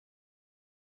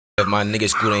If my nigga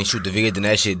school ain't shoot the video, then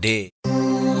that shit dead.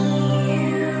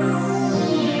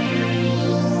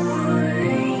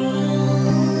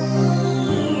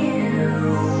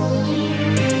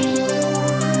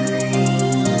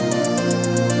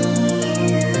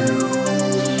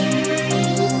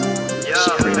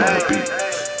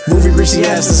 Movie greasy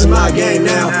ass, this is my game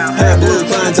now. Had blue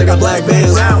clients, I got black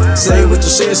bands. Say with the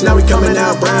shits, now we coming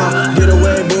out brown. Get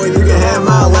away, boy, you can have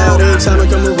my loud. Anytime I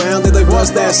come around, they like,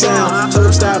 what's that sound? Told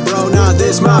them stop, bro, nah,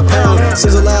 this my pound.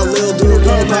 Sizzle out, lil' dude,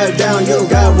 gon' pipe down. You don't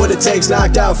got what it takes,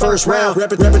 knocked out first round.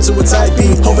 Rapping to a tight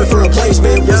beat, hoping for a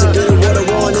placement. Wasn't good at what I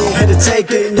wanted, had to take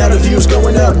it. Now the views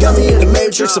going up, got me in the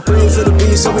matrix. Supreme for the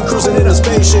beast, so we cruising in a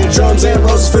spaceship. Drums and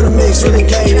Rosez for the mix, really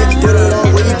gave it. Put it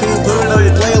on repeat, put it on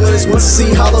your playlist. Once you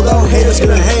see hollow though, haters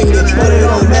gonna hate it. But it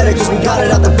don't matter cause we got it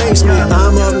out the basement.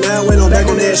 I'm up now, ain't no back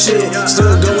on that shit.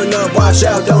 Still going up, watch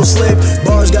out, don't slip.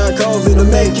 Bars got COVID to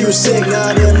make you sick.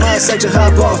 Not in my section,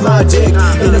 hop off my dick.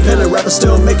 Independent rapper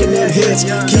still making them hits.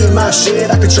 Keep my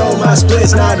shit, I control my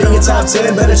splits. Not in your top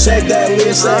 10, better check that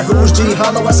list. Like who's G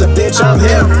Hollow, I said bitch, I'm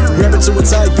him. Rapping to a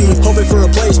tight beat, hoping for a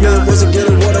placement. Wasn't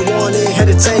getting what I wanted, had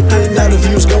to take it. Now the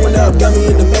views going up, got me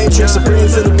in the matrix. Supreme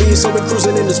for the beast, so we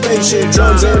cruising in the spaceship.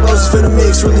 Drums and Rosez for the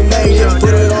mix, really made it.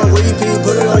 Put it on repeat,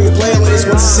 put it on your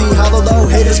playlist. Once you see hollow though,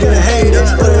 haters gonna hate it.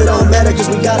 But it don't matter cause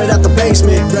we got it out the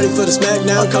basement. Ready for the smack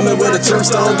now, coming with a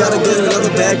tombstone. Gotta get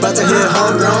another bag, about to hit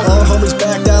homegrown. All homies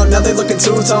backed out, now they looking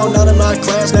two-tone. Not in my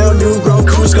class now, new grown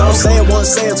cruise gone. Say it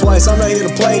once, say it twice, I'm not here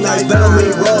to play nice. Bet on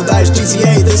me, roll dice,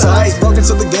 GTA, this ice. Broken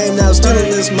to the game now, stealing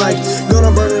this mic.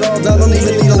 Gonna burn it all down, don't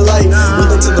even need a light.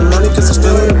 Willing to the money cause it's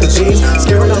filling up the jeans.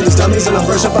 Scaring all these dummies and I'm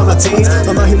fresh up on my teens.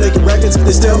 I'm out here making records,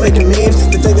 they still making memes.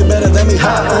 They think they're better than me,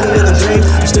 hot, only in the dream.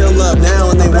 I'm still up now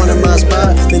and they wanted my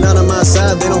spot. They not on my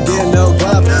side, they don't get no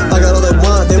guap. I got all they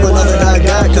want, they want all that I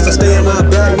got. Cause I stay in my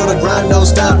bag, no the grind, don't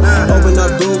stop. Open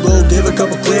up Google, give a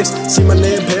couple clicks. See my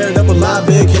name paired up with my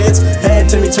big hits. Had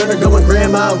Timmy Turner going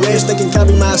grand my wish. They can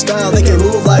copy my style, they can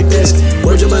move like this.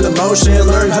 Where'd you learn the motion?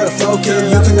 Learn how to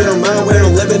focus. You can get on my way,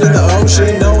 I'm living in the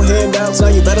ocean. No handouts, now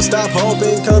you better stop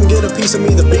hoping. Come get a piece of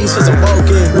me, the beast is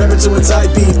awoken. Rapping to a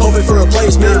tight beat, hoping for a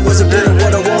placement. Wasn't getting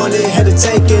what I wanted, had to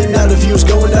take it. Now the views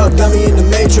going up, got me in the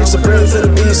matrix. Supreme for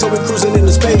the beast, so we cruising in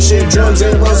the spaceship. Drums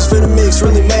and Rosez for the mix,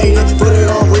 really made it. Put it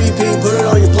on repeat, put it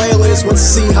on your playlist. Once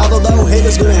you see hollow though,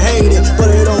 haters gonna hate it.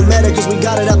 But it